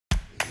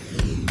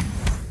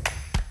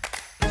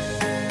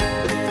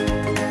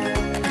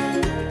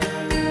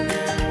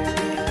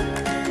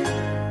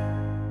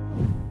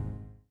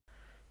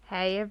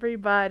Hey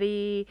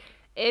everybody,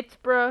 it's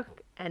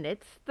Brooke, and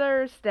it's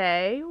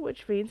Thursday,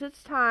 which means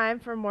it's time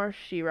for more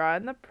She-Ra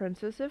and the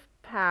Princess of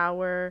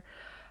Power.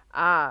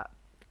 I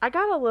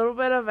got a little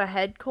bit of a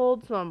head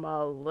cold, so I'm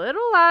a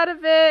little out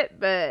of it,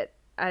 but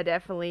I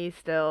definitely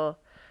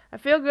I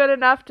feel good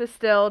enough to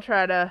still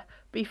try to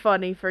be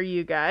funny for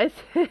you guys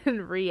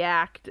and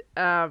react.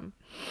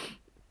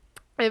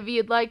 If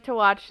you'd like to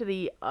watch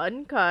the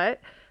uncut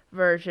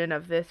version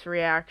of this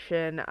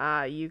reaction,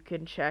 you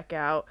can check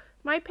out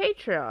my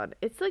Patreon.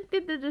 It's linked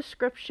in the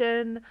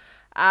description.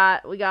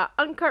 We got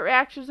uncut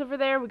reactions over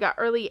there. We got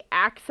early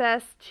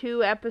access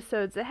 2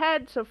 episodes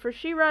ahead. So for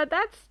She-Ra,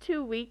 that's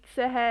 2 weeks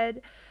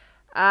ahead.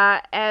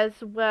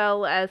 As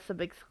well as some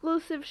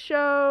exclusive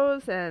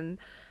shows. And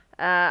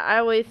I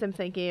always am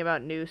thinking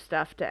about new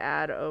stuff to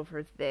add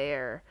over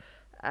there.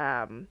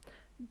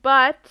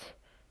 But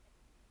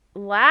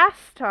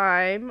last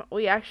time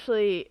we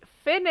actually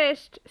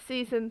finished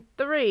season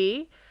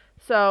 3.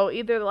 So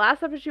either the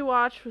last episode you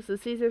watched was the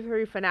season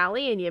 3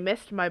 finale and you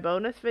missed my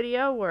bonus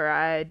video where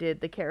I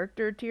did the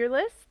character tier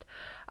list,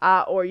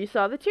 or you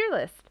saw the tier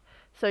list.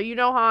 So you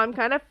know how I'm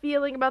kind of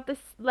feeling about this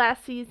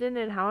last season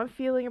and how I'm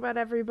feeling about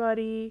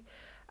everybody.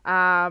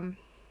 Last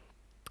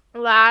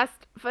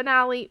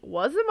finale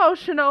was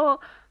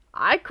emotional.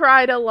 I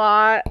cried a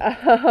lot.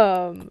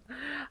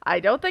 I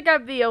don't think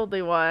I'm the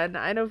only one.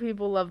 I know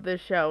people love this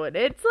show, and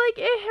it's like,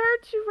 it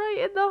hurts you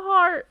right in the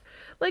heart.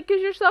 Like,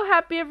 'cause you're so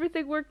happy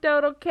everything worked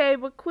out okay,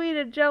 but Queen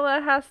Angela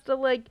has to,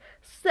 like,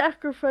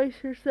 sacrifice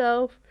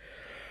herself.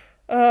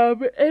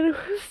 And it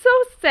was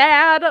so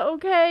sad,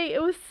 okay?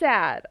 It was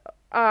sad.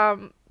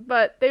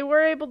 But they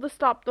were able to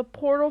stop the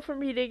portal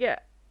from heating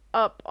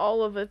up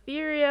all of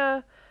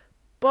Etheria,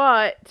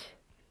 but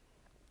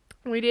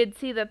we did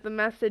see that the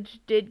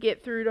message did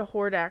get through to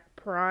Hordak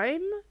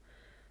Prime.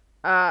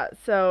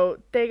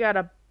 So they got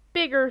a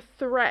bigger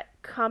threat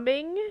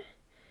coming.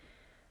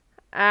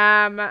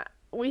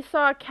 We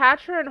saw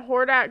Catra and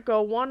Hordak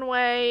go one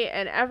way,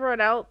 and everyone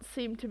else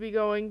seemed to be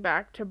going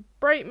back to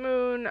Bright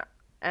Moon,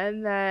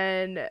 and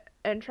then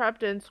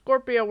Entrapta and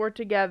Scorpio were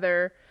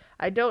together.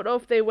 I don't know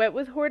if they went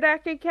with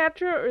Hordak and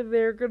Catra, or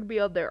they're going to be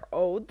on their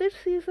own this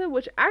season,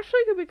 which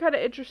actually could be kind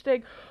of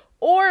interesting,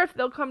 or if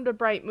they'll come to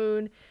Bright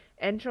Moon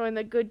and join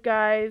the good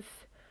guys.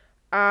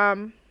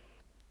 I'm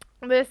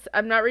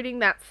not reading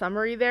that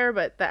summary there,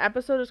 but the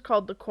episode is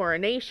called The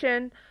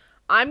Coronation.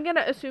 I'm going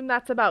to assume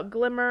that's about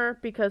Glimmer,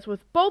 because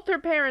with both her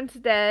parents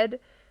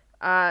dead,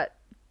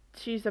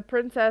 she's a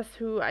princess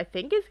who I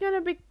think is going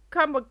to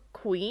become a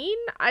queen.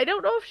 I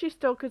don't know if she's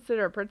still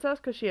considered a princess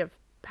because she has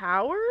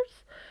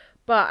powers,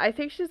 but I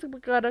think she's going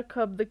to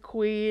become the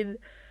queen,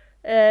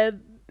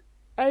 and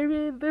I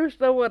mean, there's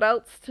no one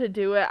else to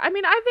do it. I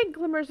mean, I think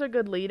Glimmer's a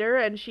good leader,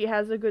 and she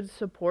has a good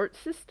support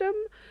system,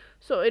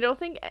 so I don't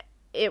think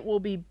it will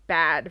be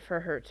bad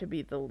for her to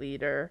be the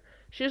leader.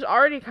 She's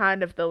already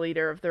kind of the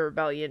leader of the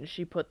rebellion.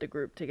 She put the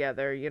group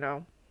together, you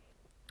know.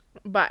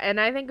 And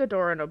I think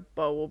Adora and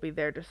Abo will be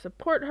there to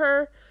support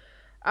her.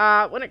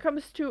 When it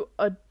comes to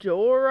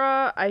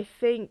Adora, I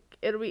think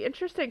it'll be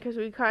interesting because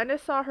we kind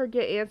of saw her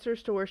get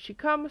answers to where she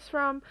comes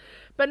from,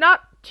 but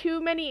not too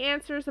many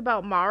answers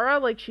about Mara.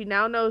 Like, she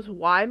now knows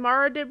why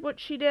Mara did what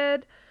she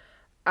did.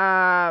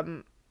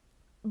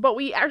 But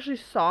we actually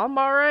saw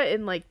Mara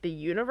in, like, the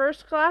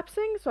universe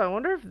collapsing, so I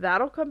wonder if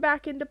that'll come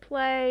back into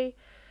play.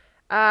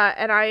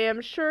 And I am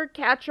sure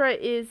Catra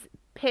is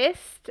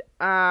pissed,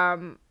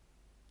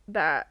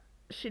 that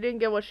she didn't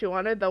get what she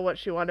wanted, though what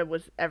she wanted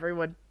was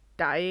everyone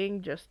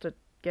dying just to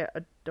get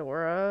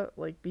Adora,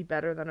 like, be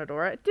better than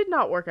Adora. It did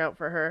not work out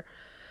for her.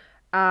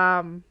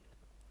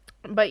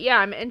 But yeah,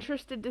 I'm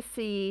interested to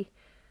see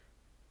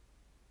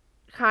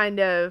kind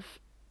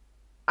of,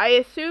 I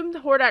assumed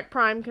Hordak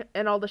Prime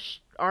and all the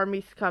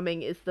armies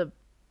coming is the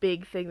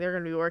big thing they're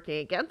going to be working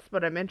against,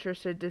 but I'm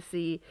interested to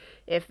see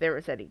if there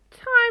was any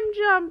time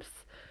jumps,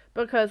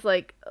 because,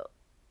 like,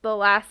 the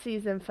last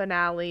season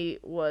finale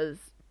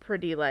was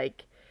pretty,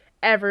 like,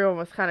 everyone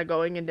was kind of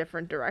going in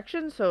different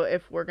directions, so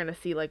if we're going to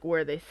see, like,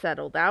 where they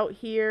settled out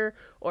here,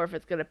 or if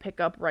it's going to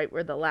pick up right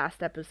where the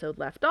last episode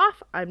left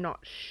off, I'm not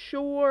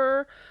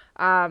sure.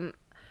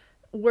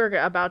 We're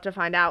about to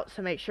find out,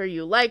 so make sure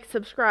you like,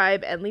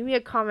 subscribe, and leave me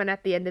a comment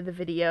at the end of the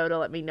video to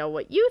let me know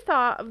what you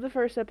thought of the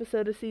first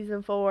episode of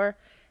Season 4,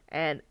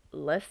 and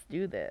let's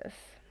do this.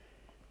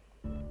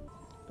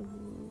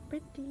 Ooh,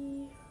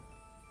 pretty.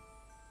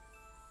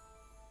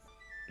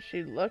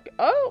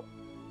 Oh!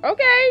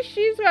 Okay,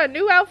 she's got a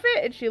new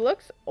outfit, and she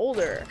looks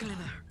older.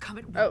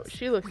 Oh,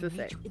 she looks the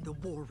same.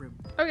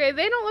 Okay,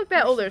 they don't look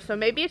that older, so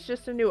maybe it's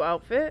just a new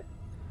outfit.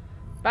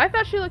 But I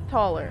thought she looked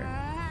taller.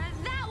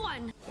 That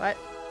one! What?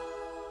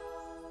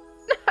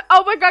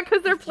 Oh my god,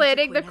 because they're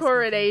planning the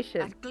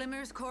coronation. At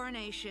Glimmer's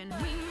coronation.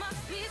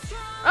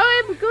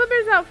 Oh, and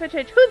Glimmer's outfit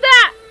change. Who's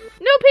that?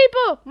 New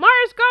people!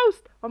 Mara's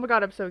ghost! Oh my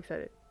god, I'm so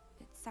excited.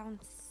 It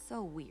sounds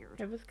so weird.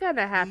 It was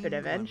gonna happen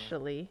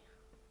eventually.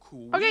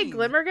 Okay,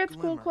 Glimmer gets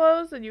cool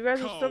clothes, and you guys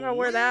are still gonna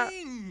wear that.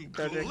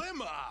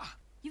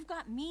 You've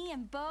got me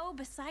and Bo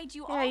beside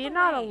you all the way. Yeah, you're the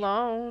not way.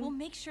 alone. We'll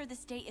make sure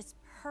this day is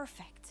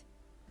perfect.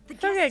 The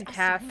Still guests getting are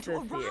cast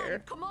starting to this year.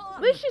 arrive. Come on.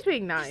 At least she's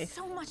being There's nice.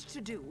 so much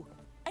to do.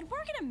 And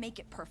we're gonna make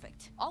it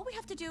perfect. All we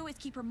have to do is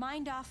keep her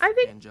mind off. I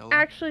think Angela?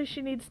 actually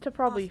she needs to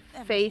probably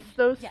Off face everything.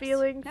 those Yes.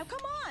 feelings. Now come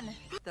on.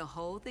 The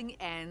whole thing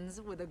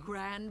ends with a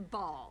grand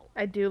ball.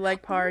 I do like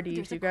Ooh, parties,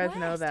 there's a you guys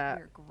know quest. that.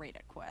 We're great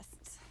at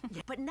quests.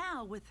 But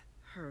now with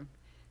her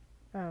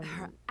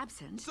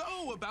absence.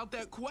 So, about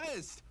that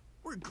quest.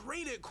 We're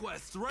great at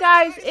quests, right?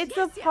 Guys, it's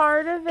a Yes.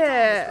 part of It's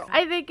it. always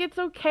I think it's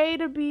okay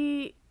to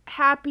be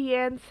happy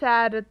and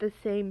sad at the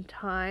same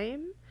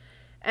time.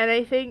 And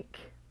I think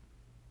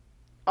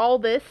all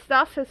this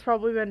stuff has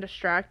probably been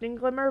distracting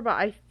Glimmer, but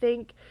I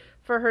think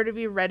for her to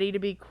be ready to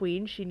be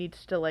queen, she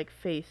needs to like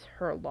face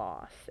her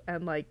loss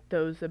and like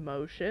those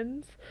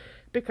emotions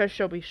because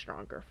she'll be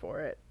stronger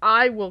for it.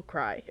 I will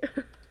cry.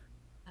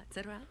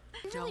 Etc.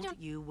 really Don't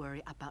you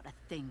worry about a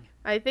thing.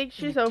 I think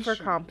she's In addition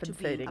to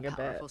overcompensating being a bit.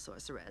 powerful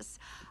sorceress.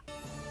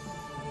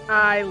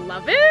 I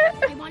love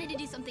it. I wanted to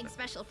do something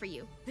special for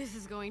you. This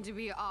is going to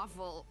be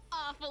awful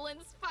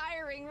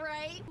inspiring,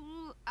 right?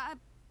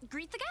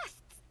 Greet the guests.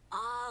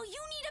 Oh, you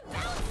need a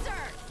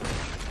bouncer.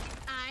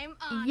 I'm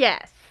on.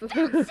 Yes. Say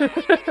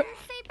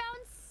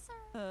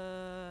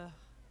bouncer.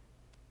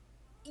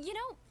 You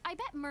know, I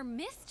bet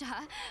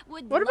Mermista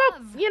would What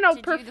about, love you know,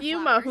 to do the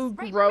Perfuma flowers, who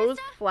right, grows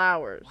Mermista?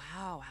 flowers?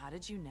 Wow, how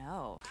did you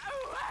know?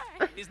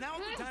 Is now a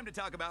good time to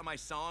talk about my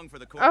song for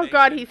the Oh coronation?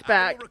 God, he's I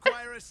back. will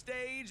require a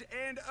stage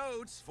and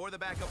oats for the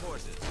backup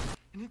horses.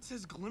 And it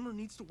says Glimmer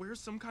needs to wear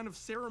some kind of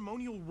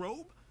ceremonial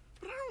robe?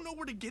 But I don't know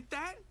where to get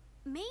that.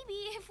 Maybe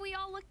if we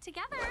all look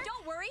together.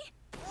 Don't worry.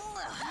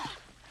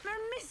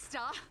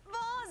 Mermista,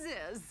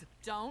 vases.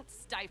 Don't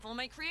stifle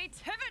my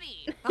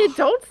creativity.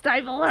 Don't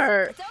stifle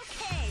her. It's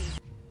okay.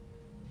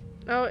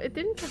 Oh, it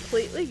didn't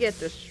completely get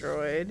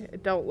destroyed.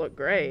 It don't look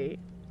great.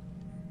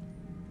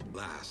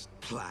 Last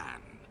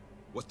plan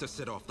was to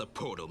set off the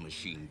portal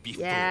machine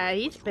before Yeah, it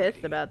he's was pissed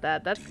ready. about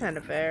that. That's Do you kind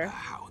of remember fair.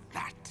 how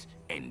that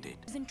ended?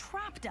 Is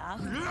entrapped,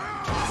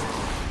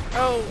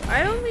 Oh,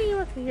 I don't think you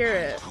have to hear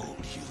it. Told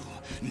you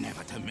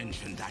never to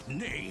mention that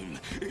name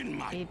in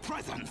my He's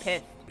presence.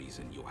 pissed.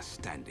 Reason you are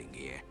standing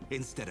here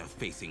instead of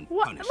facing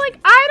What? punishment. Like,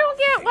 I don't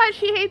get why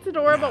she hates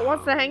Adora but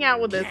wants to hang out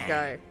with this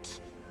guy. Get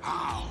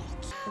out.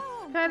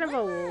 Kind of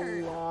a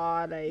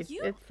lot.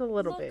 You It's a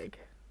little look- big.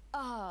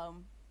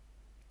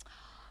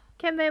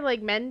 Can they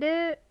like mend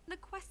it? The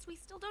quest we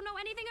still don't know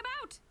anything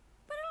about.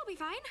 But it'll be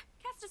fine.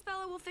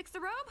 Castaspella will fix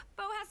the robe,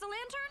 Bo has the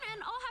lantern,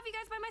 and I'll have you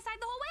guys by my side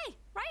the whole way,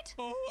 right?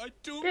 Oh, I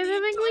do. Because need I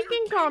think we entire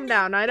can calm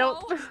down. I don't.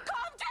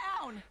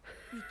 calm down.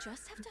 We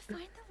just have to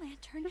find the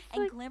lantern,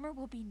 and like- Glimmer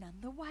will be none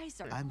the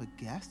wiser. I'm a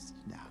guest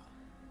now.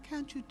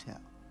 Can't you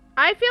tell?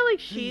 I feel like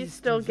she's Please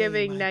still convey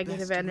giving my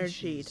negative best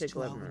energy wishes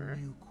to our Glimmer.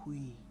 new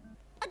queen.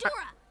 Adora!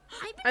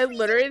 I've been I freezing.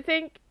 literally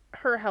think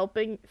her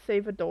helping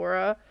save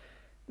Adora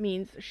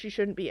means she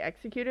shouldn't be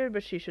executed,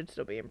 but she should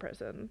still be in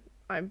prison.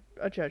 I'm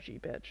a judgy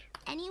bitch.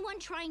 Anyone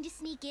trying to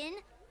sneak in?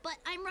 But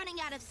I'm running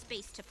out of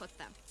space to put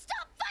them.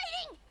 Stop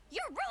fighting!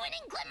 You're ruining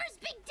Glimmer's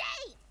big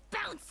day!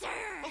 Bouncer!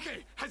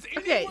 Okay, has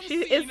Okay, anyone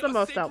she seen is the a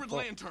most sacred helpful.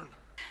 lantern?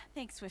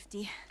 Thanks,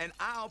 Swifty. And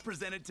I'll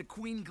present it to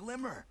Queen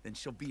Glimmer. Then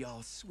she'll be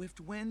all swift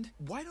wind.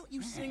 Why don't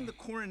you sing the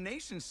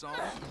coronation song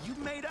you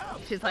made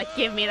up? She's like,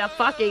 give me the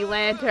fucking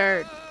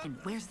lantern. And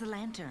where's the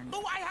lantern?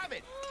 Oh, I have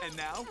it! And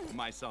now,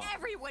 my song.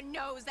 Everyone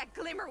knows that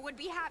Glimmer would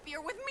be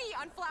happier with me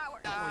on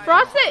flowers.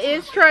 Frosta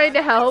is trying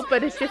to help,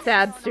 but it just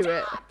adds to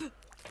it.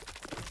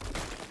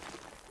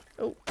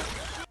 Oh.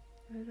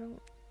 I don't.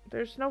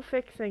 There's no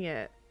fixing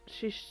it.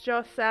 She's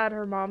just sad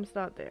her mom's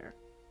not there.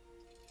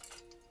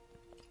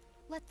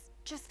 Let's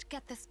just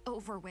get this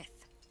over with.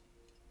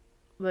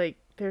 Like,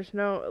 there's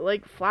no,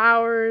 like,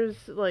 flowers,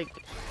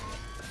 like,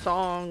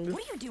 songs.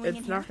 What are you doing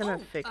It's in not here? gonna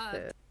fix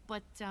it.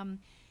 But,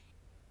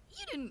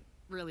 you didn't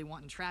really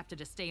want Entrapta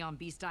to stay on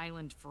Beast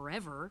Island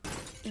forever.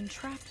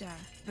 Entrapta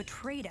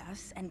betrayed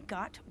us and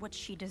got what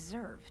she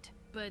deserved.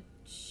 But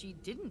she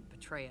didn't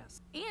betray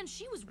us. And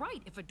she was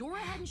right. If Adora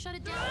hadn't shut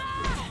it down...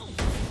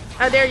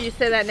 How dare you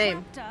say that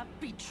name? Entrapta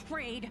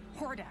betrayed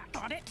Hordak.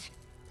 Got it?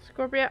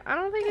 Scorpia, I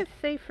don't think it's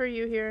safe for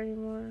you here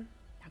anymore.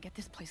 Now get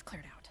this place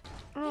cleared out.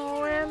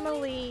 Oh,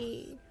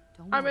 Emily.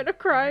 Don't I'm worry, gonna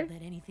cry. I won't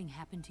let anything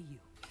happen to you.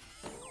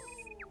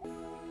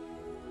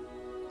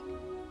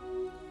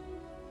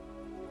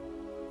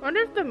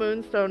 Wonder if the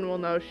Moonstone will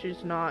know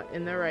she's not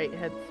in the right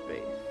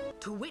headspace.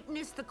 To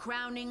witness the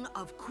crowning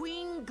of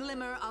Queen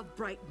Glimmer of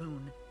Bright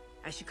Moon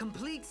as she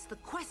completes the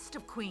quest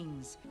of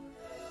queens.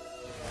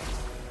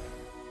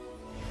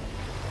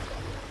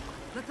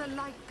 Let the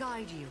light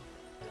guide you.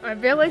 I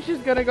feel like she's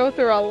gonna go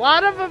through a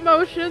lot of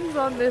emotions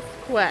on this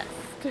quest.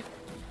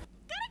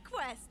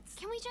 Quests!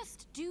 Can we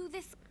just do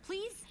this,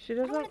 please? She I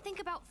don't doesn't. want to think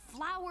about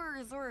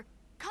flowers or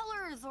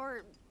colors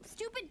or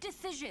stupid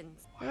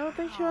decisions. I don't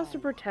think she wants to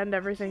pretend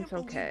everything's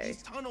Can't believe okay.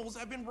 These tunnels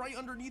have been right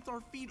underneath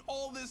our feet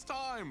all this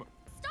time.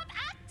 Stop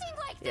acting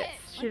like Yes,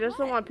 this! she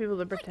doesn't want people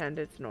to pretend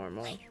it's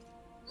normal.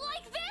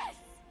 Like this!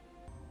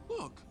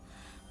 Look.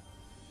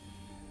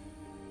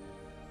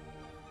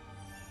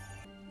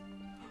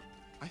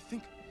 I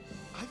think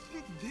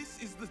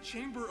this is the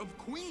Chamber of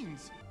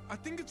Queens. I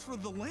think it's for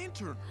the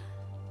lantern.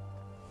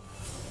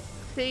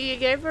 See, you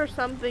gave her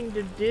something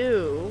to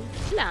do.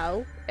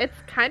 Hello. It's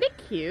kind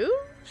of cute.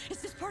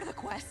 Is this part of the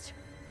quest?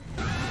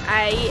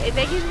 I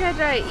think he's gonna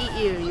try to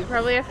eat you. You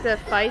probably have to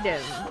fight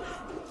him.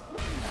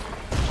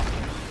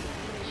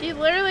 She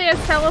literally has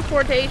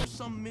teleportation.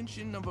 Some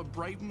mention of a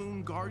Bright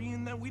Moon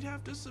Guardian that we'd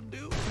have to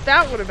subdue.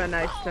 That would have been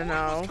nice to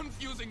know.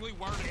 Confusingly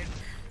worded.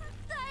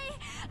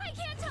 I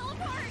can't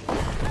teleport.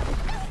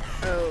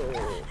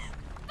 Oh.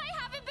 I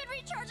haven't been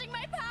recharging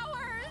my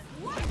powers.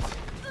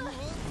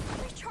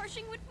 What?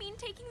 Recharging would mean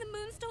taking the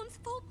Moonstone's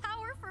full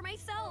power for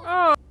myself.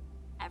 Oh.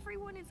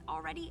 Everyone is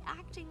already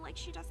acting like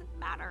she doesn't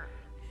matter.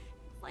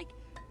 It's like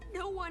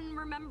no one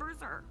remembers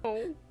her.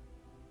 Oh.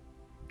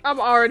 I'm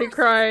already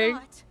crying.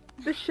 Not.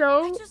 The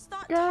show, I just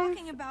thought guys.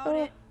 talking about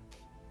it.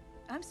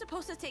 I'm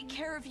supposed to take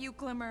care of you,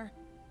 Glimmer.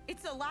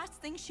 It's the last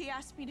thing she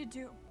asked me to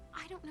do.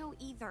 I don't know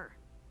either,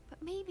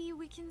 but maybe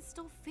we can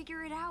still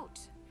figure it out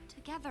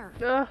together.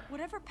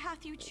 Whatever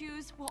path you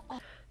choose will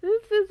all.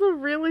 This is a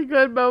really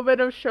good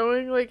moment of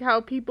showing like how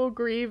people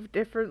grieve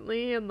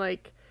differently and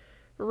like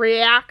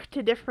react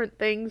to different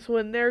things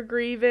when they're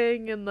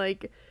grieving, and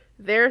like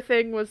their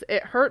thing was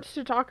it hurts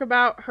to talk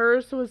about,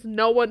 hers was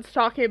no one's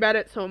talking about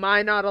it, so am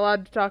I not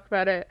allowed to talk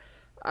about it.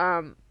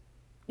 Yeah,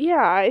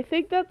 I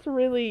think that's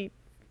really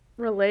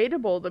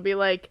relatable to be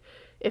like,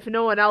 if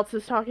no one else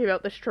is talking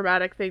about this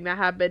traumatic thing that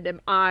happened,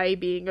 am I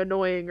being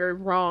annoying or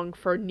wrong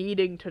for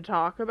needing to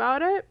talk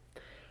about it?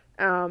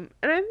 And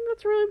I think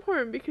that's really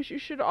important because you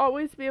should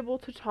always be able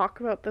to talk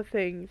about the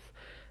things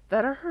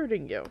that are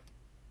hurting you.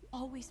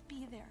 Always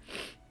be there,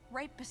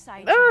 right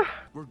beside you.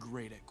 We're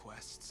great at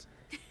quests.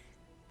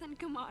 Then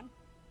come on,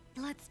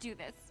 let's do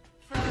this.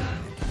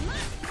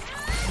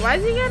 Why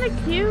is he kind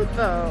of cute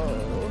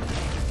though?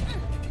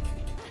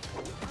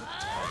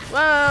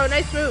 Whoa,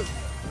 nice move.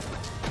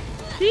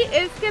 She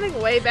is getting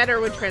way better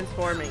with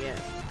transforming it.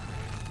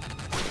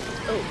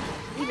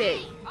 Oh,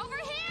 easy. Over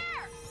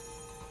here!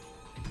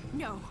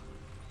 No,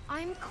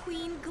 I'm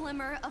Queen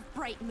Glimmer of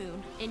Bright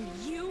Moon, and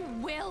you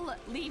will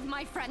leave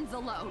my friends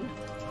alone.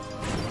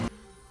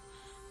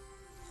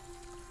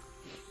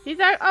 He's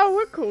like, oh,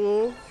 we're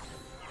cool.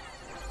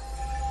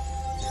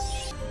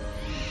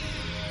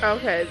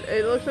 Okay,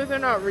 it looks like they're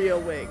not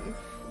real wings,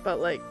 but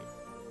like,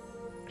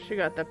 she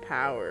got the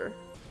power.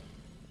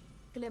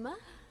 Glimmer?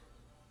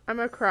 I'm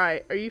gonna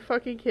cry. Are you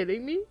fucking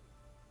kidding me?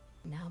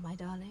 Now, my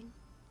darling,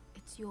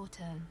 it's your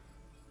turn.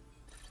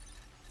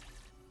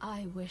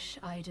 I wish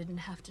I didn't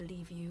have to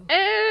leave you.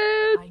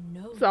 And I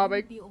know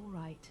sobbing. you'll be all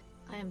right.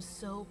 I am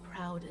so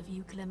proud of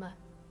you, Glimmer.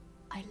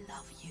 I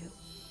love you.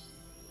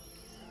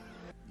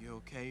 You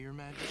okay, Your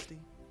Majesty?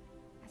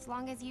 As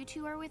long as you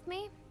two are with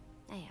me,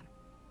 I am.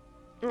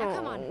 Now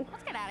come on,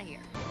 let's get out of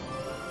here.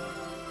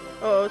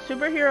 Oh,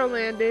 superhero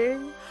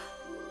landing.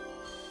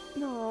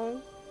 No.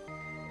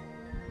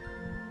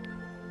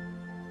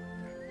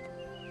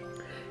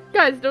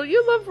 Guys, don't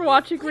you love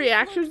watching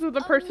reactions of the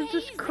person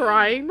just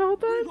crying the whole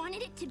We time?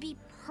 wanted it to be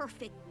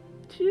perfect.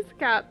 She's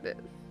got this.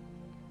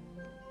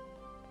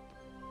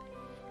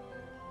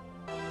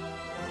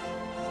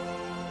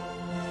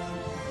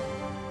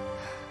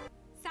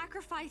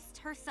 Sacrificed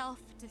herself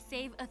to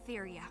save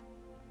Etheria.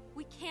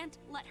 We can't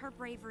let her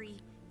bravery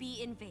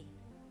be in vain.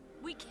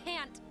 We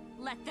can't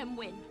let them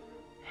win.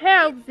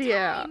 Hells It's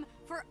yeah. time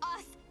for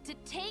us to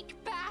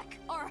take back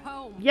our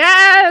home.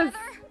 Yes!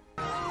 Together.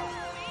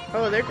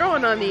 Oh, they're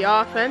going on the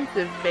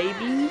offensive,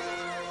 baby.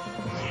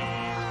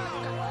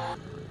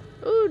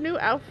 Ooh, new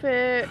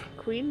outfit.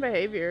 Queen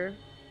behavior.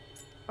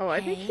 Oh,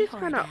 I think she's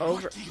kind of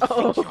over.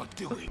 Oh.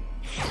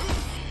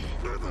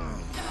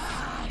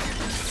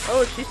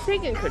 Oh, she's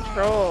taking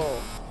control.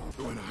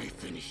 When I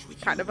finish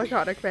with Kind you, of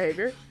iconic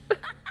behavior.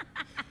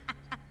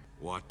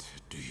 what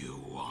do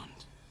you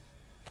want?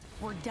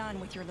 We're done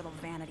with your little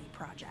vanity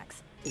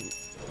projects.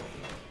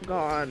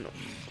 Gone.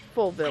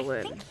 Full I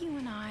villain. think you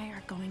and I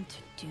are going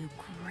to do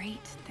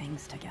great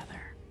things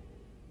together.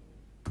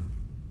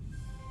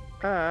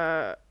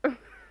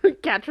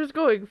 Catra's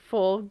going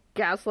full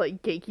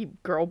gaslight gatekeep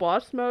girl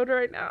boss mode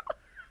right now.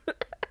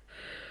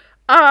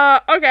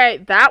 Okay,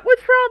 that was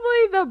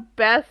probably the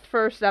best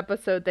first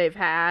episode they've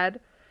had.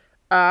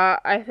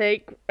 I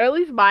think, at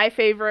least my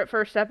favorite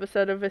first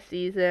episode of a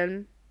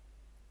season.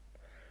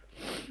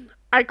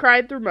 I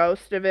cried through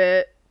most of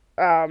it.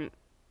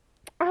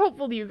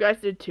 Hopefully you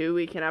guys did too.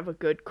 We can have a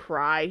good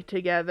cry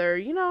together.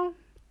 You know,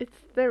 it's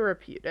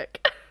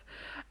therapeutic.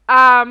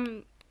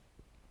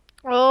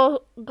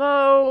 We'll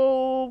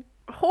go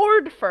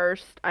Horde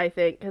first, I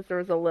think, because there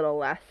was a little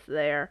less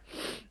there.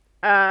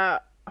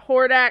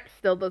 Hordak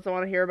still doesn't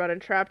want to hear about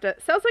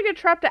Entrapta. Sounds like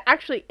Entrapta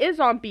actually is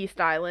on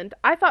Beast Island.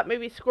 I thought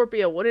maybe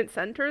Scorpio wouldn't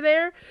send her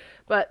there,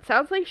 but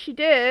sounds like she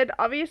did.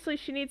 Obviously,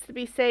 she needs to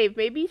be saved.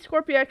 Maybe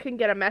Scorpio can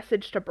get a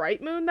message to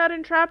Bright Moon that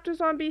Entrapta's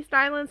on Beast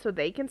Island so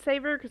they can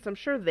save her, because I'm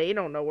sure they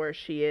don't know where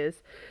she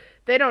is.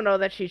 They don't know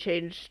that she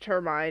changed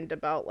her mind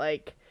about,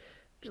 like,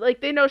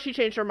 they know she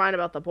changed her mind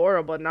about the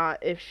portal, but not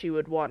if she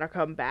would want to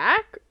come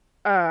back.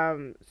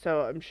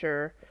 So I'm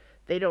sure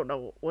they don't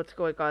know what's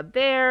going on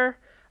there.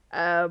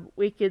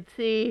 We could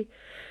see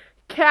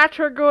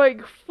Catra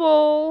going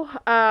full,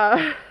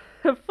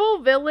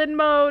 full villain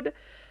mode.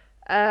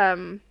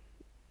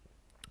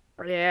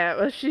 Yeah,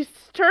 well, she's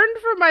turned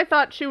from I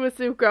thought she was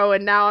Zuko,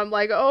 and now I'm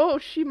like, oh,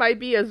 she might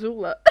be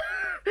Azula.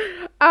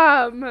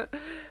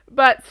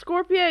 But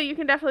Scorpia, you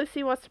can definitely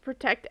see, wants to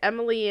protect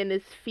Emily and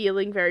is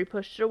feeling very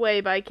pushed away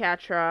by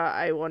Catra.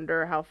 I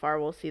wonder how far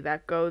we'll see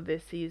that go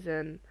this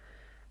season.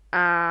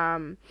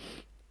 But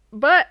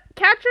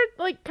Catra,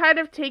 like, kind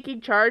of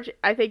taking charge,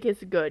 I think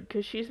is good,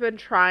 because she's been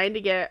trying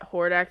to get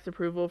Hordak's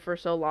approval for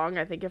so long.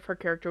 I think if her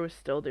character was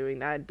still doing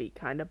that, it'd be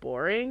kind of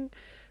boring,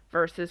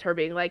 versus her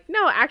being like,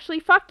 no, actually,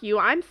 fuck you,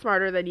 I'm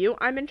smarter than you,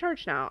 I'm in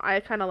charge now. I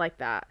kind of like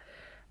that.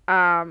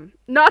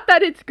 Not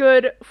that it's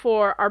good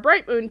for our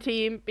Bright Moon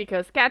team,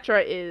 because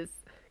Catra is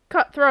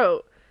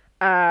cutthroat.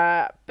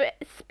 But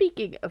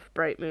speaking of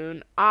Bright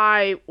Moon,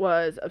 I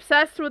was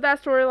obsessed with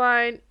that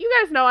storyline. You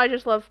guys know I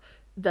just love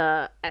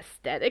the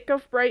aesthetic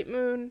of Bright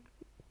Moon.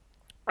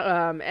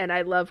 And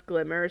I love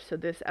Glimmer, so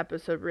this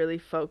episode really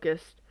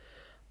focused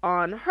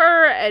on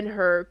her and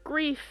her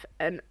grief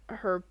and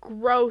her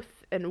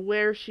growth and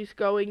where she's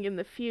going in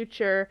the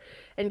future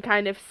and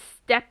kind of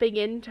stepping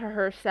into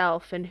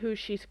herself and who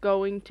she's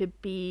going to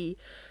be.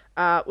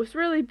 Was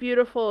really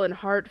beautiful and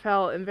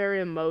heartfelt and very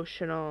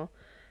emotional.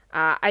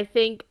 I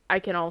think I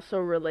can also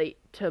relate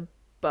to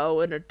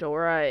Bo and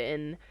Adora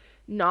in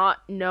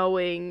not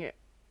knowing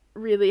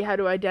really how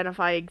to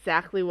identify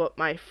exactly what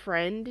my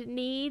friend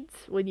needs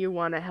when you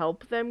want to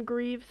help them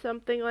grieve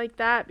something like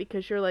that,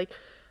 because you're like,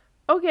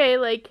 okay,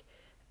 like,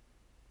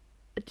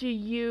 do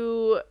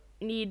you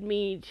need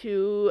me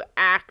to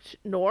act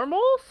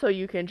normal so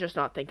you can just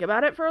not think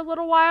about it for a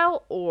little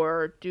while,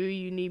 or do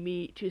you need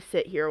me to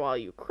sit here while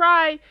you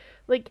cry?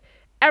 Like,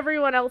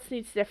 everyone else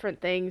needs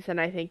different things, and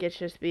I think it's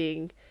just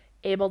being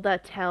able to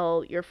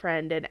tell your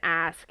friend and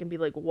ask and be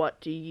like, what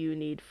do you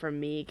need from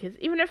me? Because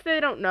even if they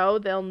don't know,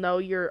 they'll know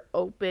you're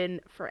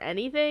open for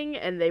anything,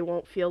 and they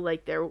won't feel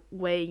like they're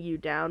weighing you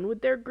down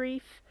with their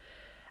grief.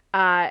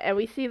 And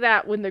we see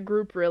that when the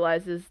group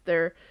realizes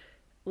they're,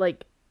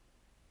 like,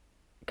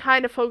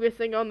 kind of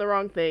focusing on the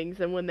wrong things,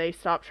 and when they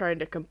stop trying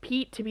to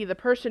compete to be the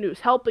person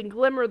who's helping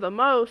Glimmer the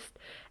most,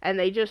 and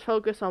they just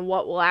focus on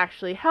what will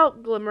actually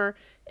help Glimmer,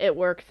 it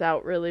works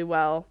out really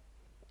well.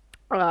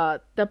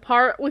 The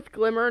part with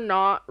Glimmer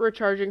not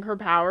recharging her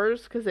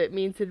powers, because it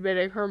means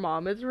admitting her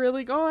mom is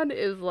really gone,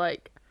 is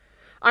like,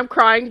 I'm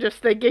crying just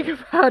thinking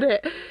about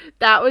it.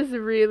 That was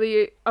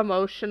really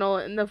emotional,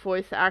 and the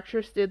voice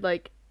actress did,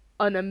 like,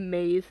 an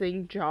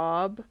amazing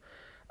job.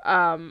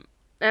 And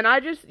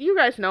you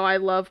guys know I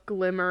love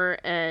Glimmer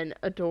and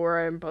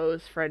Adora and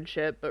Bo's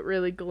friendship, but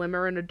really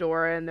Glimmer and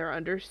Adora and their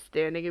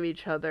understanding of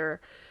each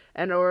other,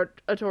 and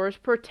Adora's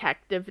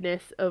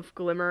protectiveness of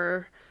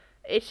Glimmer.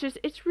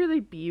 It's really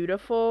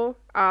beautiful.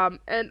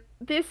 And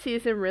this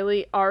season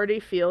really already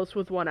feels,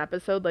 with one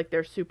episode, like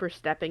they're super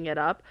stepping it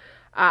up.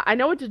 I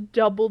know it's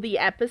double the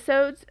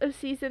episodes of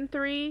season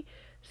 3,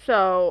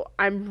 so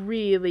I'm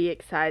really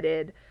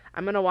excited.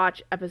 I'm gonna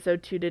watch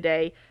episode 2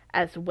 today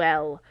as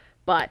well.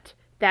 But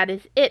that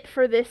is it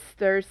for this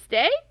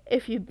Thursday.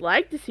 If you'd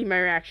like to see my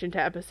reaction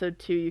to episode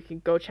 2, you can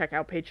go check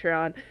out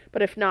Patreon.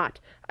 But if not,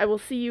 I will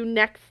see you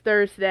next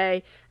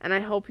Thursday, and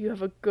I hope you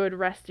have a good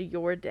rest of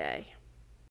your day.